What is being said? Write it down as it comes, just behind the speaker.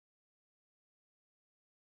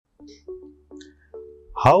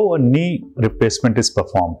How a knee replacement is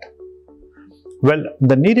performed? Well,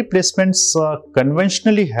 the knee replacements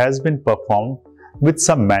conventionally has been performed with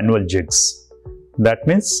some manual jigs. That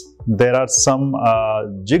means there are some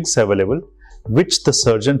jigs available which the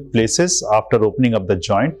surgeon places after opening up the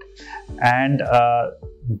joint, and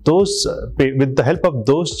with the help of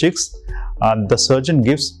those jigs, the surgeon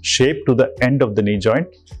gives shape to the end of the knee joint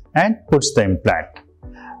and puts the implant.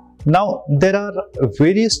 Now, there are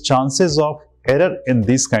various chances of error in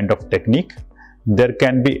this kind of technique. There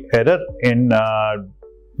can be error in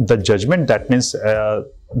the judgment. That means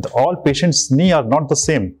all patients' knee are not the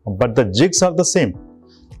same, but the jigs are the same.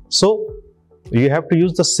 So you have to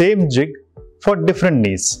use the same jig for different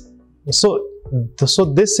knees. So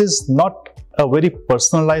this is not a very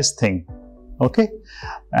personalized thing. Okay.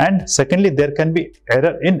 And secondly, there can be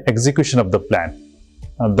error in execution of the plan.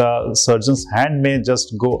 The surgeon's hand may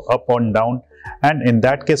just go up or down, and in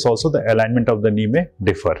that case also the alignment of the knee may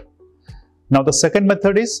differ. Now, the second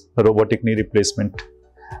method is robotic knee replacement.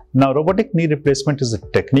 Now, robotic knee replacement is a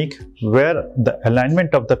technique where the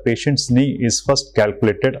alignment of the patient's knee is first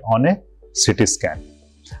calculated on a CT scan.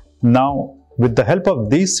 Now, with the help of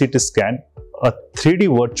this CT scan, a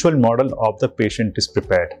 3D virtual model of the patient is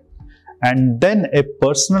prepared, and then a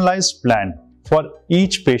personalized plan for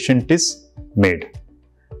each patient is made.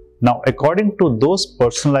 Now, according to those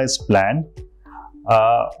personalized plan,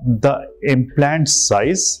 the implant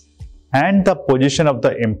size and the position of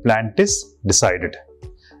the implant is decided.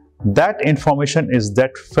 That information is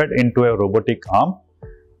fed into a robotic arm,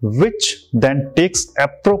 which then takes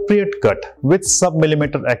appropriate cut with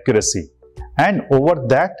sub-millimeter accuracy, and over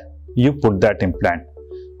that you put that implant.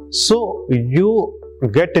 So you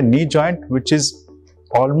get a knee joint which is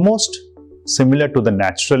almost similar to the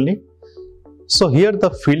natural knee. So here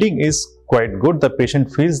the feeling is quite good. The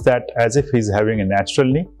patient feels that as if he is having a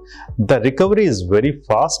natural knee. The recovery is very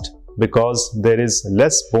fast because there is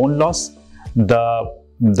less bone loss. The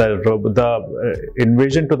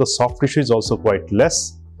invasion to the soft tissue is also quite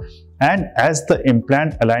less. And as the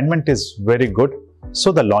implant alignment is very good,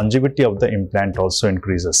 so the longevity of the implant also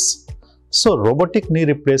increases. So robotic knee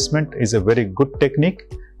replacement is a very good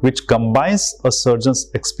technique which combines a surgeon's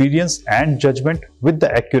experience and judgment with the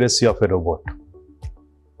accuracy of a robot.